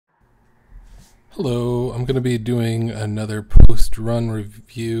Hello, I'm going to be doing another post-run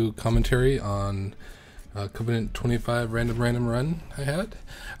review commentary on Cov25 random run I had.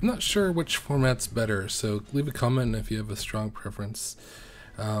 I'm not sure which format's better, so leave a comment if you have a strong preference.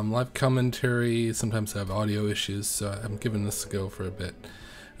 Live commentary, sometimes I have audio issues, so I'm giving this a go for a bit.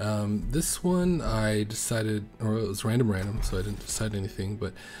 This one I decided, or it was random, so I didn't decide anything,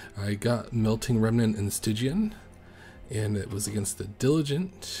 but I got Melting Remnant and Stygian, and it was against the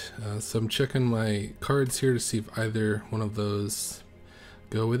Diligent. So I'm checking my cards here to see if either one of those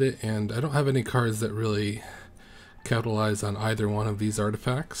go with it, and I don't have any cards that really capitalize on either one of these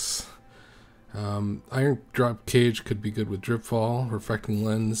artifacts. Iron Drop Cage could be good with Dripfall. Refracting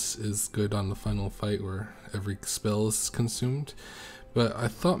Lens is good on the final fight where every spell is consumed. But I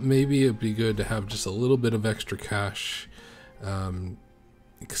thought maybe it'd be good to have just a little bit of extra cash,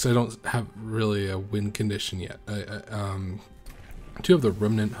 because I don't have really a win condition yet. I do have the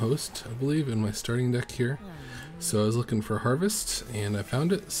Remnant Host, I believe, in my starting deck here. So I was looking for Harvest, and I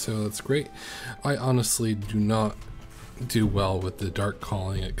found it, so that's great. I honestly do not do well with the Dark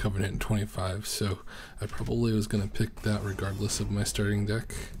Calling at Cov25, so I probably was going to pick that regardless of my starting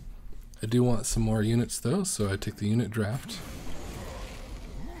deck. I do want some more units though, so I take the unit draft.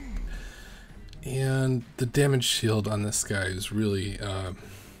 And the damage shield on this guy is really kind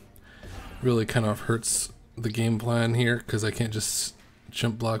of hurts the game plan here, because I can't just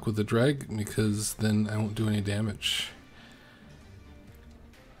jump block with the drag, because then I won't do any damage.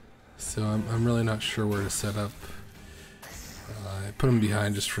 So I'm really not sure where to set up. I put him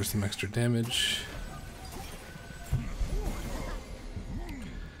behind just for some extra damage.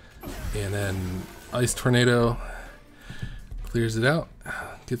 And then Ice Tornado clears it out,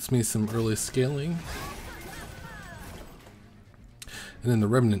 gets me some early scaling. And then the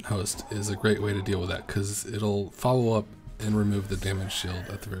Remnant Host is a great way to deal with that, because it'll follow up and remove the damage shield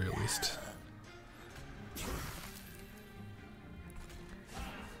at the very least.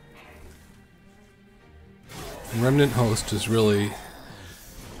 And Remnant Host is really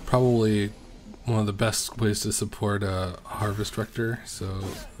probably one of the best ways to support a Harvest Vector, so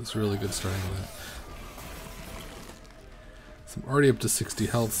it's really good starting with that. So I'm already up to 60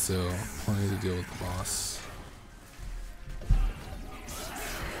 health, so plenty to deal with the boss.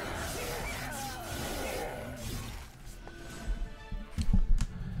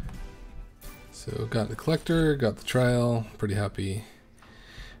 So got the Collector, got the Trial, pretty happy.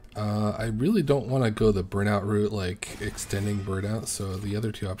 I really don't want to go the burnout route, like extending burnout, so the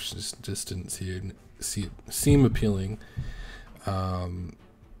other two options just didn't seem appealing. And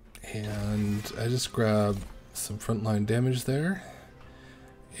I just grabbed some frontline damage there.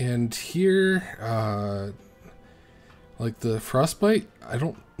 And here, like the Frostbite, I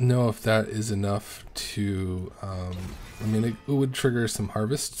don't know if that is enough to, I mean, it would trigger some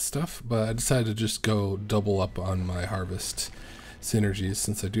Harvest stuff, but I decided to just go double up on my Harvest synergies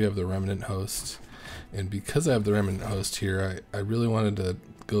since I do have the Remnant Host. And because I have the Remnant Host here, I really wanted to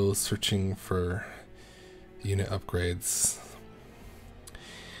go searching for unit upgrades.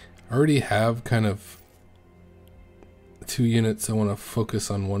 I already have kind of 2 units I want to focus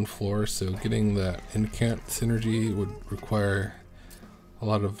on one floor, so getting that Incant synergy would require a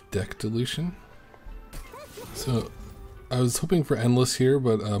lot of deck dilution. So I was hoping for Endless here,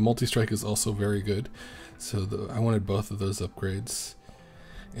 but Multi-Strike is also very good. So I wanted both of those upgrades.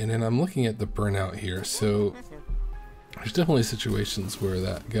 And then I'm looking at the burnout here, so there's definitely situations where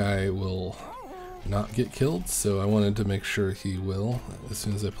that guy will not get killed, so I wanted to make sure he will as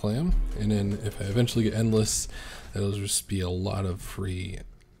soon as I play him. And then if I eventually get Endless, that'll just be a lot of free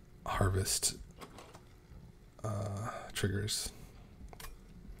Harvest triggers.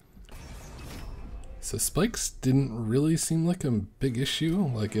 So spikes didn't really seem like a big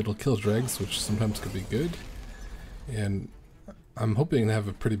issue, like it'll kill dregs, which sometimes could be good. And I'm hoping to have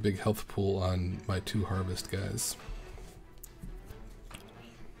a pretty big health pool on my 2 Harvest guys.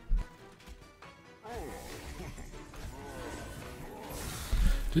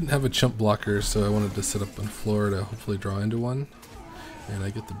 Didn't have a chump blocker, so I wanted to set up on floor to hopefully draw into one, and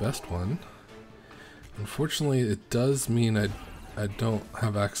I get the best one. Unfortunately, it does mean I don't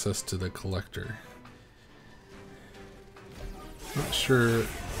have access to the Collector. Not sure.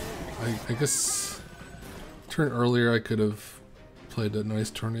 I guess turn earlier I could have played a nice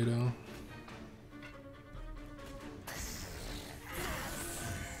Tornado.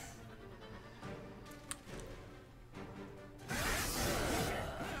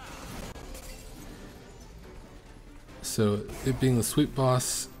 So it being the sweep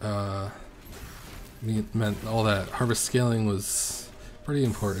boss meant all that Harvest scaling was pretty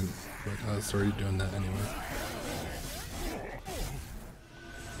important, but I was already doing that anyway.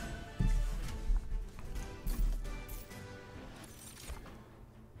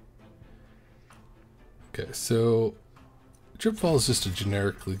 Okay, so Dripfall is just a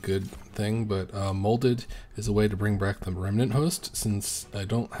generically good thing, but Molded is a way to bring back the Remnant Host, since I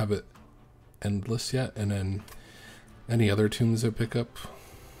don't have it endless yet, and then any other tombs I pick up.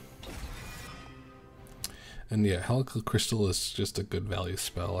 And yeah, Helical Crystal is just a good value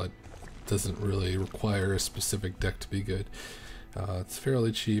spell. It doesn't really require a specific deck to be good. It's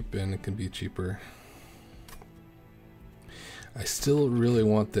fairly cheap, and it can be cheaper. I still really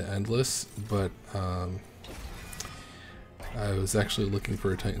want the Endless, but I was actually looking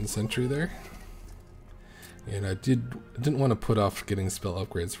for a Titan Sentry there, and I didn't want to put off getting spell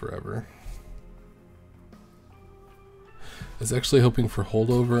upgrades forever. I was actually hoping for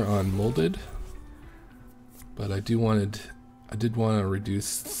holdover on Molded, but I did want to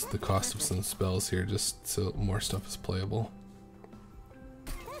reduce the cost of some spells here, just so more stuff is playable.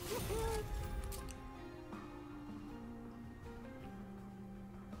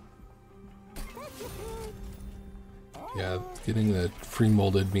 Yeah, getting the free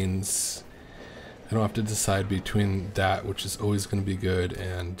Molded means I don't have to decide between that, which is always going to be good,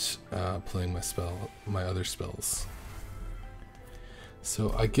 and playing my other spells.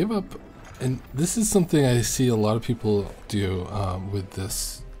 So I give up, and this is something I see a lot of people do with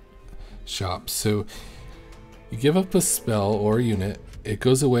this shop. So you give up a spell or a unit, it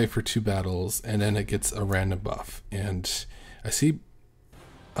goes away for 2 battles, and then it gets a random buff. And I see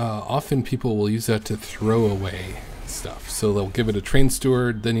often people will use that to throw away stuff. So they'll give it a Train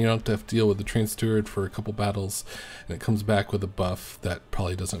Steward, then you don't have to deal with the Train Steward for a couple battles, and it comes back with a buff that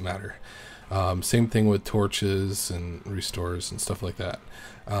probably doesn't matter. Same thing with torches and restores and stuff like that.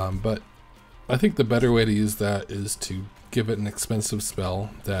 But I think the better way to use that is to give it an expensive spell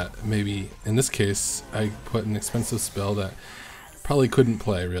that maybe, in this case, I put an expensive spell that probably couldn't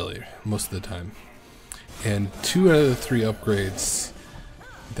play really most of the time. And 2 out of the 3 upgrades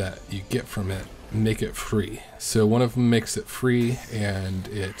that you get from it make it free. So one of them makes it free, and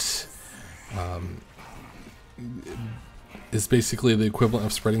it is basically the equivalent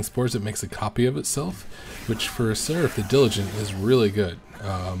of spreading spores. It makes a copy of itself, which for Seraph the Diligent is really good,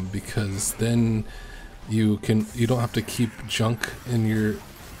 because then you don't have to keep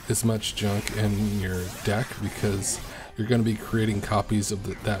as much junk in your deck, because you're going to be creating copies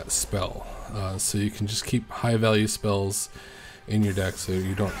of that spell. So you can just keep high value spells in your deck so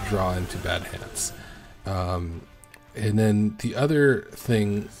you don't draw into bad hands. And then the other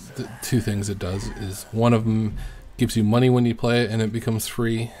thing, the 2 things it does is, one of them gives you money when you play it and it becomes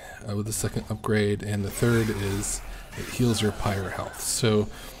free with the 2nd upgrade, and the 3rd is it heals your pyre health. So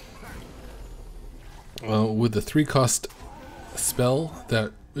with the 3 cost spell,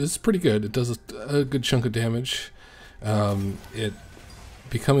 that is pretty good. It does a good chunk of damage. It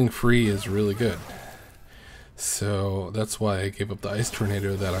becoming free is really good. So that's why I gave up the Ice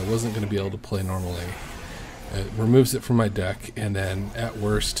Tornado that I wasn't going to be able to play normally. It removes it from my deck, and then at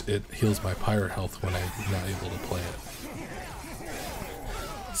worst it heals my pyre health when I'm not able to play it.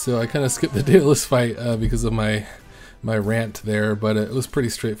 So I kind of skipped the Daedalus fight because of my rant there, but it was pretty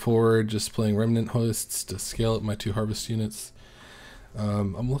straightforward, just playing Remnant Hosts to scale up my 2 harvest units.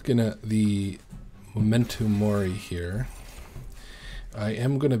 I'm looking at the Memento Mori here. I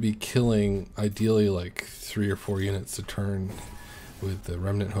am going to be killing ideally like 3 or 4 units a turn, with the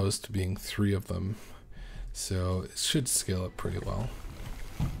Remnant Host being 3 of them. So it should scale up pretty well.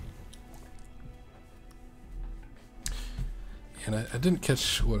 And I didn't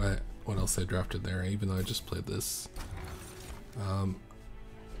catch what else I drafted there, even though I just played this. I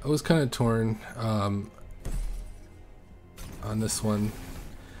was kind of torn on this one.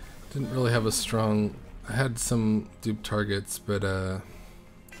 Didn't really have a strong... I had some dupe targets, but I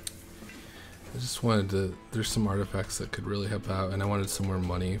just wanted to... There's some artifacts that could really help out, and I wanted some more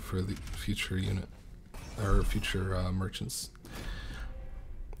money for the future unit, or future merchants.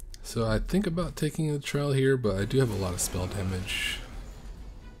 So I think about taking the trial here, but I do have a lot of spell damage.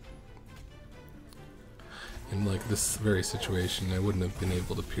 In like this very situation, I wouldn't have been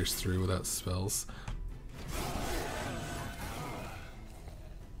able to pierce through without spells.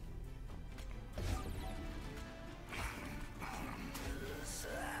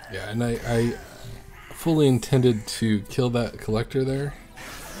 Yeah, and I fully intended to kill that collector there,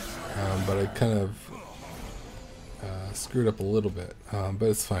 but I kind of screwed up a little bit, but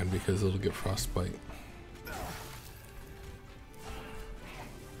it's fine because it'll get frostbite.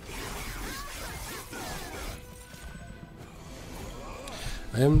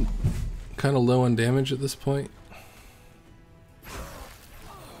 I am kind of low on damage at this point,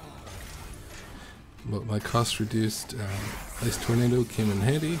 but my cost reduced Ice Tornado came in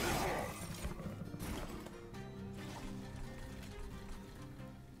handy.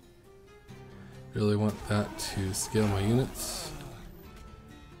 Really want that to scale my units.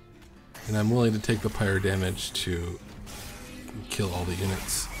 And I'm willing to take the pyre damage to kill all the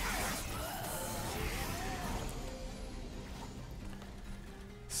units.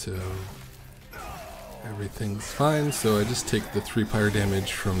 So everything's fine, so I just take the 3 pyre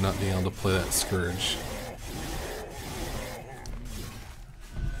damage from not being able to play that Scourge.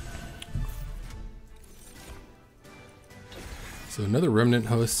 So another Remnant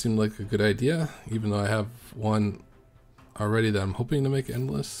host seemed like a good idea, even though I have one already that I'm hoping to make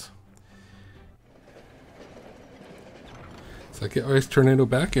endless. So I get Ice Tornado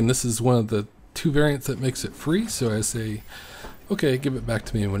back, and this is one of the 2 variants that makes it free, so I say, okay, give it back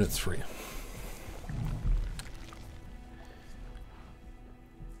to me when it's free.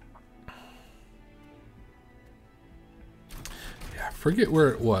 Yeah, I forget where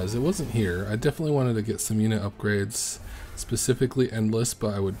it was. It wasn't here. I definitely wanted to get some unit upgrades, specifically endless,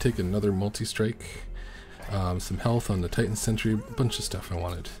 but I would take another multi-strike, some health on the Titan Sentry, a bunch of stuff I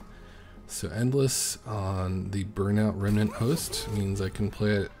wanted. So endless on the Burnout Remnant host means I can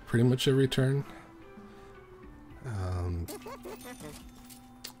play it pretty much every turn.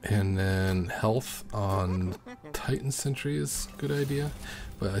 And then health on Titan Sentry is a good idea,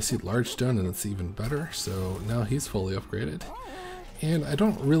 but I see Large Stone and it's even better, so now he's fully upgraded. And I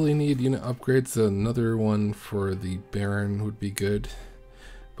don't really need unit upgrades. Another one for the Baron would be good,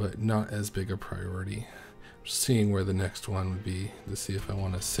 but not as big a priority. Just seeing where the next one would be to see if I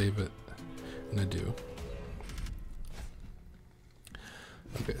want to save it, and I do.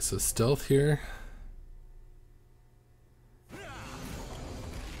 Okay, so stealth here.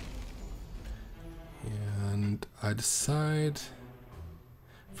 And I decide,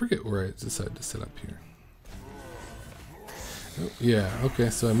 forget where I decide to set up here. Oh, yeah, okay,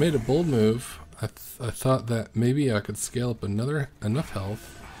 so I made a bold move. I thought that maybe I could scale up enough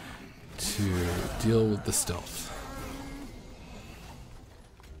health to deal with the stealth.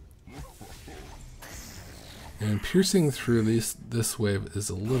 And piercing through this wave is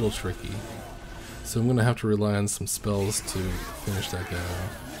a little tricky, so I'm going to have to rely on some spells to finish that guy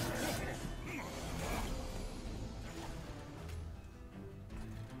off.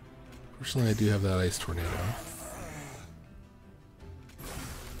 Fortunately, I do have that Ice Tornado.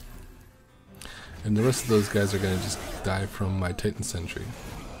 And the rest of those guys are going to just die from my Titan Sentry.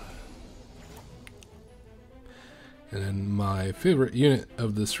 And then my favorite unit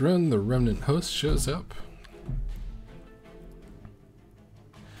of this run, the Remnant Host, shows up.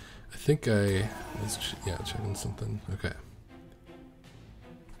 I think yeah, checking something. Okay.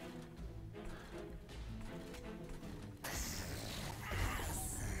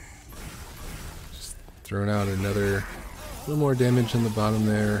 Just throwing out another little more damage in the bottom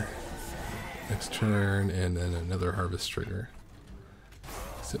there. Next turn, and then another Harvest trigger.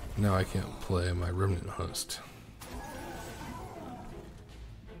 Except now I can't play my Remnant Host.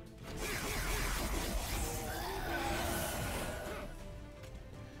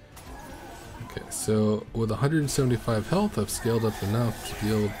 Okay, so with 175 health, I've scaled up enough to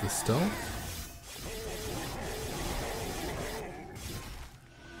deal with the stealth.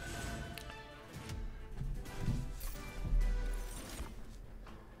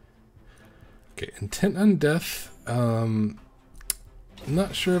 Okay, Intent on Death. I'm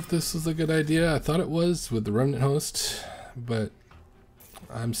not sure if this was a good idea. I thought it was with the Remnant Host, but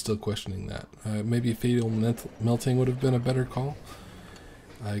I'm still questioning that. Maybe Fatal Melting would have been a better call.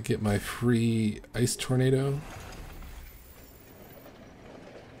 I get my free Ice Tornado.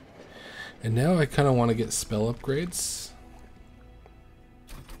 And now I kind of want to get spell upgrades.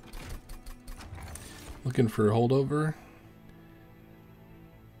 Looking for a holdover.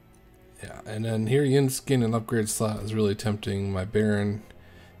 Yeah, and then here Yinskin an upgrade slot is really tempting. My Baron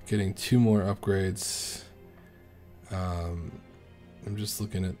getting 2 more upgrades. I'm just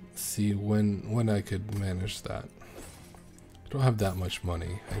looking at see when I could manage that. I don't have that much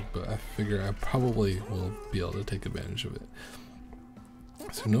money, but I figure I probably will be able to take advantage of it.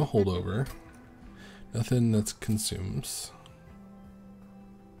 So no holdover, nothing that consumes.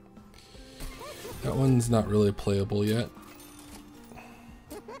 That one's not really playable yet.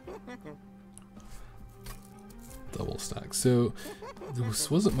 Double stack. So this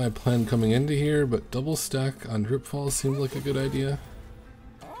wasn't my plan coming into here, but double stack on Dripfall seemed like a good idea.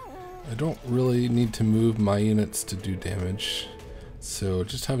 I don't really need to move my units to do damage, so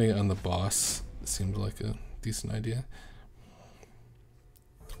just having it on the boss seemed like a decent idea.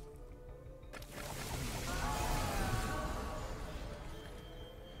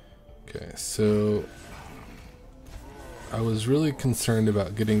 Okay, so I was really concerned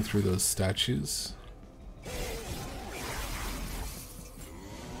about getting through those statues.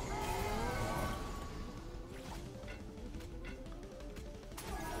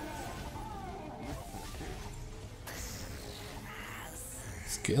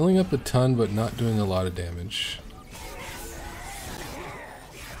 Scaling up a ton, but not doing a lot of damage.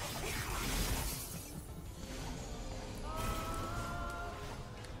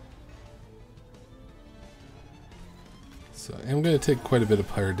 So I'm going to take quite a bit of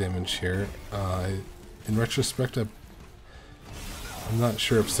pyre damage here. In retrospect, I'm not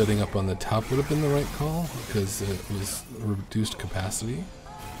sure if setting up on the top would have been the right call, because it was reduced capacity.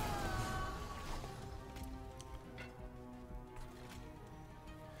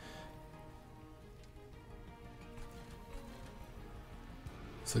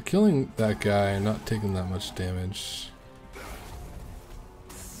 So killing that guy and not taking that much damage.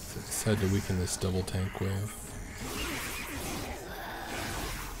 So I decided to weaken this double tank wave.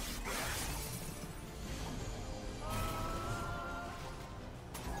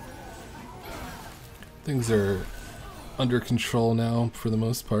 Things are under control now for the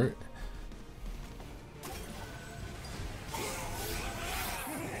most part.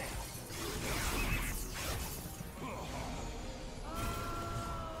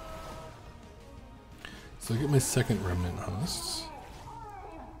 So I get my second remnant host.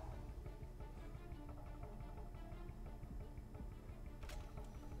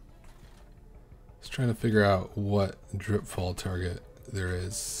 Just trying to figure out what drip fall target there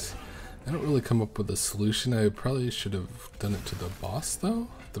is. I don't really come up with a solution. I probably should have done it to the boss though,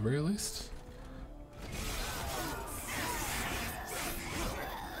 at the very least.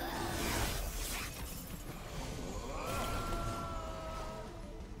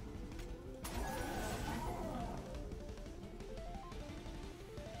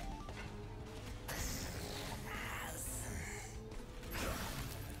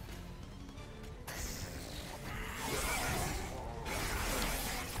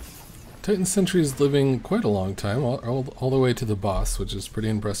 Titan Sentry is living quite a long time, all the way to the boss, which is pretty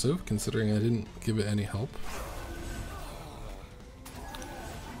impressive, considering I didn't give it any help.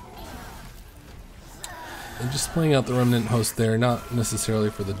 And just playing out the Remnant Host there, not necessarily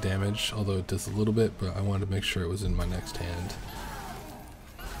for the damage, although it does a little bit, but I wanted to make sure it was in my next hand.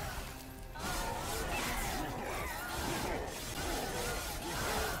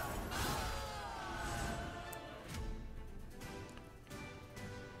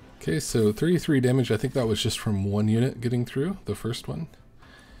 Okay, so 33 damage. I think that was just from one unit getting through, the first one.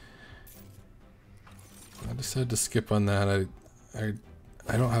 I decided to skip on that. I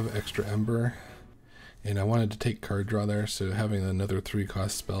don't have extra Ember, and I wanted to take card draw there, so having another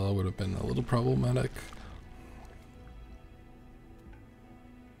 3-cost spell would have been a little problematic.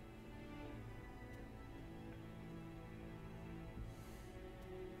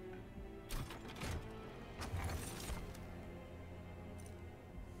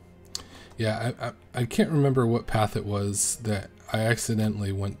 Yeah, I can't remember what path it was that I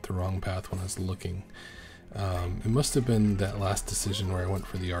accidentally went the wrong path when I was looking. It must have been that last decision where I went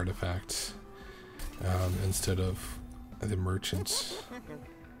for the artifact instead of the merchant.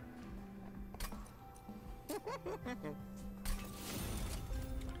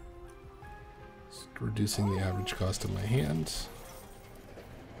 Just reducing the average cost of my hand.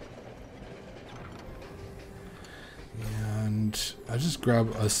 And I just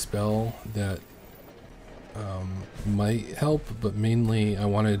grab a spell that might help, but mainly I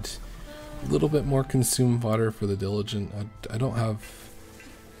wanted a little bit more consume fodder for the diligent. I don't have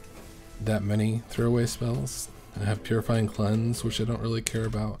that many throwaway spells. I have Purifying Cleanse, which I don't really care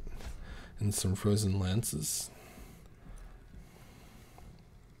about, and some Frozen Lances.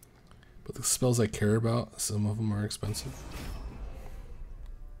 But the spells I care about, some of them are expensive.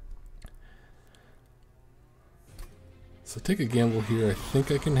 So take a gamble here. I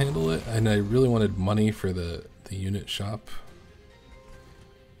think I can handle it, and I really wanted money for the unit shop.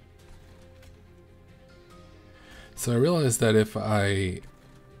 So I realized that if I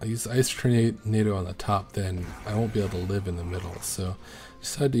use Ice Tornado on the top, then I won't be able to live in the middle. So I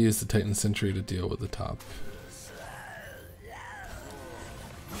decided to use the Titan Sentry to deal with the top.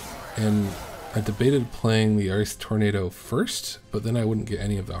 And I debated playing the Ice Tornado first, but then I wouldn't get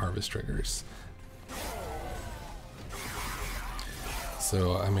any of the harvest triggers.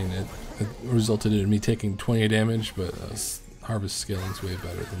 So, I mean, it resulted in me taking 20 damage, but harvest scaling is way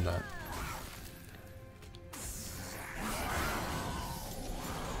better than that.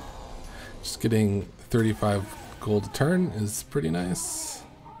 Just getting 35 gold a turn is pretty nice.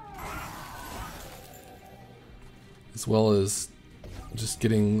 As well as just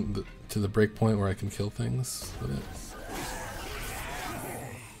getting to the break point where I can kill things with it.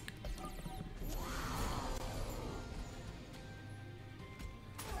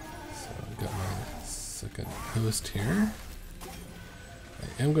 Second host here.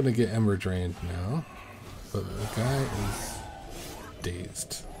 I am going to get Ember drained now, but the guy is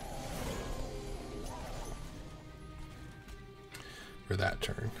dazed for that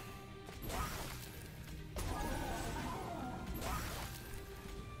turn.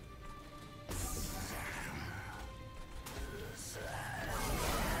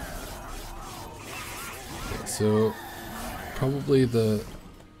 Okay, so probably the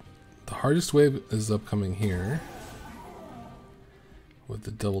hardest wave is upcoming here with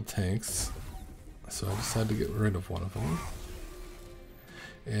the double tanks, so I decided to get rid of one of them,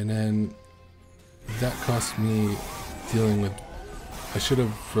 and then that cost me dealing with, I should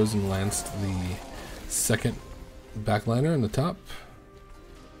have frozen lanced the second backliner on the top,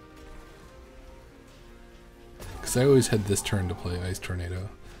 because I always had this turn to play Ice Tornado.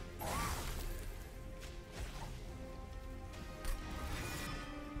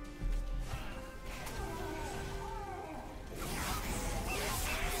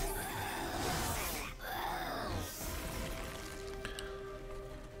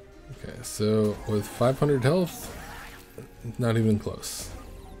 Okay, so with 500 health, not even close.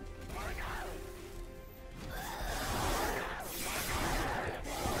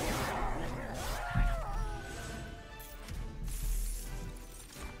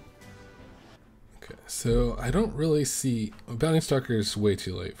 Okay, so I don't really see... Bounty Stalker is way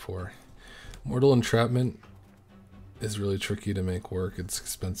too late for. Mortal Entrapment is really tricky to make work. It's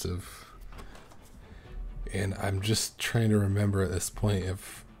expensive. And I'm just trying to remember at this point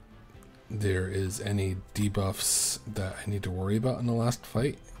if there is any debuffs that I need to worry about in the last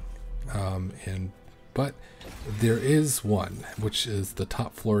fight, but there is one, which is the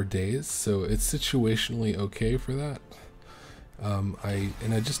top floor daze, so it's situationally okay for that. I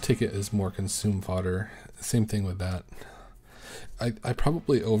just take it as more consume fodder. Same thing with that. I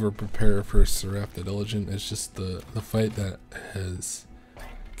probably over prepare for Seraph the Diligent. It's just the fight that has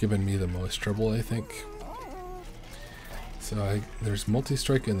given me the most trouble, I think. So there's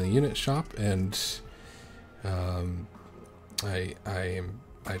multi-strike in the unit shop, and I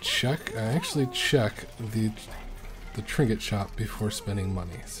actually check the trinket shop before spending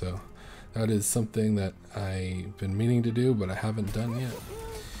money. So that is something that I've been meaning to do, but I haven't done yet.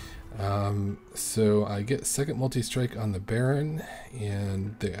 So I get second multi-strike on the Baron,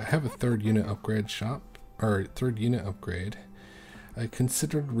 and I have a third unit upgrade shop, or third unit upgrade. I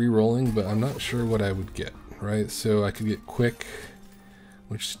considered re-rolling, but I'm not sure what I would get. Right, so I could get quick,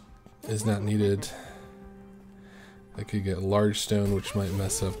 which is not needed. I could get large stone, which might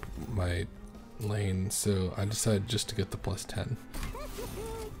mess up my lane, so I decided just to get the +10.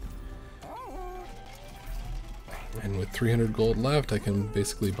 And with 300 gold left, I can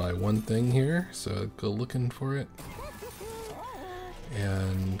basically buy one thing here, so I'll go looking for it.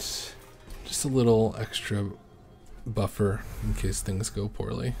 And just a little extra buffer in case things go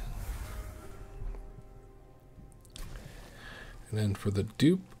poorly. And then for the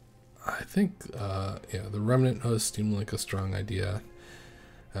dupe, I think, yeah, the Remnant Host seemed like a strong idea.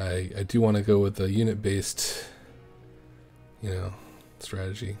 I do want to go with the unit-based,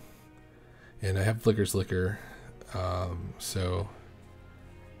 strategy. And I have Flicker's Liquor, so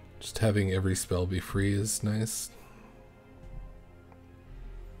just having every spell be free is nice.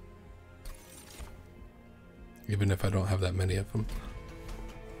 Even if I don't have that many of them.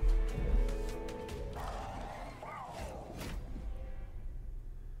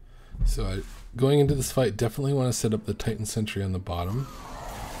 So going into this fight, definitely want to set up the Titan Sentry on the bottom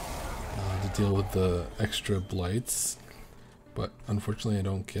to deal with the extra blights, but unfortunately I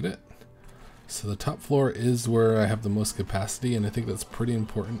don't get it. So the top floor is where I have the most capacity, and I think that's pretty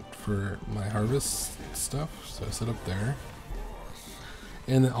important for my harvest stuff, so I set up there.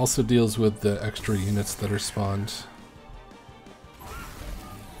 And it also deals with the extra units that are spawned.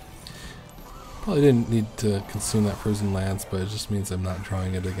 Probably didn't need to consume that Frozen Lance, but it just means I'm not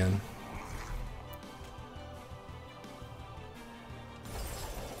drawing it again.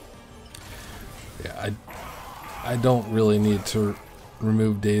 Yeah, I don't really need to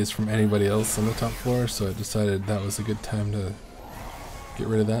remove days from anybody else on the top floor, so I decided that was a good time to get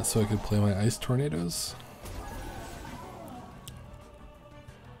rid of that so I could play my Ice Tornadoes.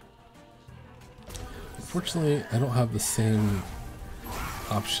 Unfortunately, I don't have the same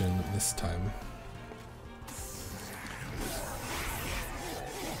option this time.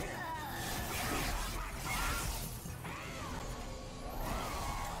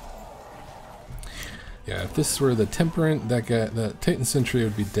 Yeah, if this were the Temperant, that Titan Sentry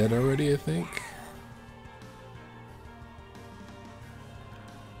would be dead already, I think.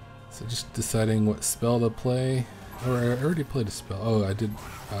 So just deciding what spell to play. Or I already played a spell. Oh, I did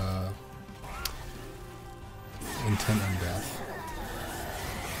Intent on Death.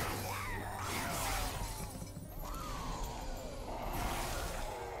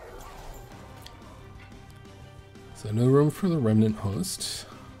 So no room for the remnant host.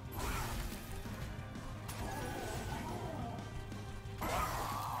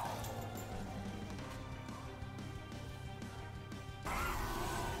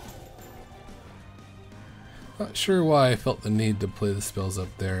 Not sure why I felt the need to play the spells up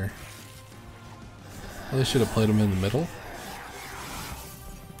there. Really should have played them in the middle.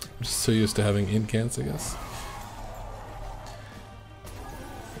 I'm just so used to having incants, I guess.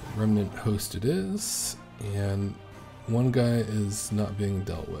 Remnant host it is, and one guy is not being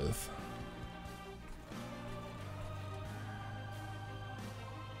dealt with.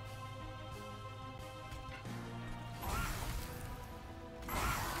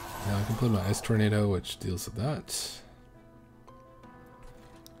 Now I can play my Ice Tornado, which deals with that.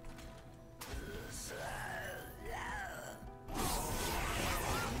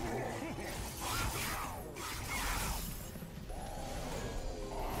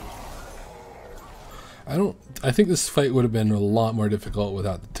 I think this fight would have been a lot more difficult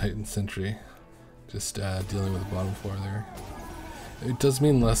without the Titan Sentry. Just dealing with the bottom floor there. It does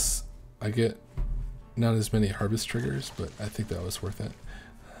mean less, I get not as many harvest triggers, but I think that was worth it.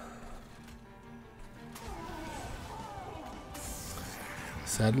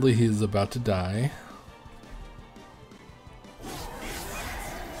 Sadly, he's about to die.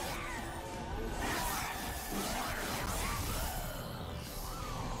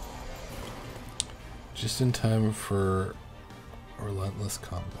 Just in time for relentless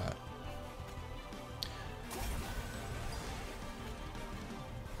combat.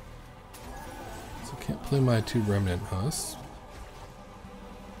 So can't play my 2 remnant hosts.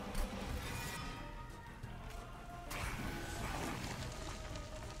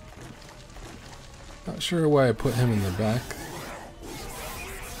 Not sure why I put him in the back.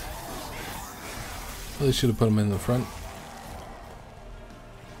 Really should have put him in the front.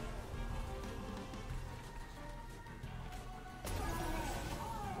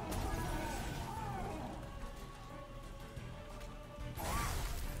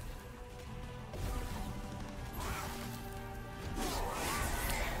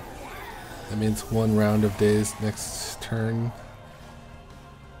 That means 1 round of days next turn.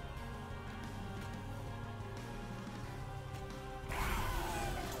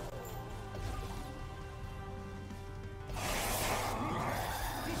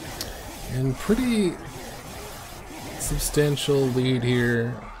 And pretty substantial lead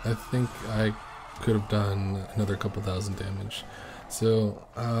here. I think I could have done another couple thousand damage. So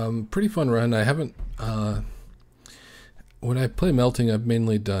pretty fun run. I haven't when I play Melting, I've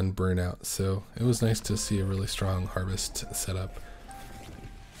mainly done Burnout, so it was nice to see a really strong harvest setup.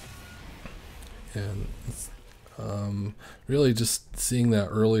 And really just seeing that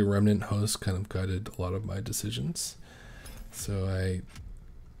early Remnant host kind of guided a lot of my decisions. So I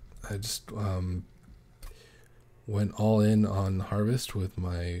just went all in on harvest with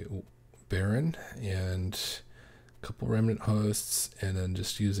my Baron and a couple Remnant hosts, and then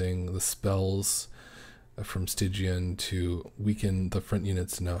just using the spells from Stygian to weaken the front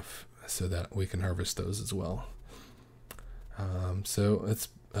units enough so that we can harvest those as well. So it's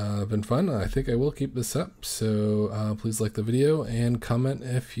been fun. I think I will keep this up, so please like the video and comment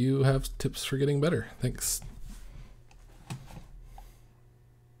if you have tips for getting better. Thanks.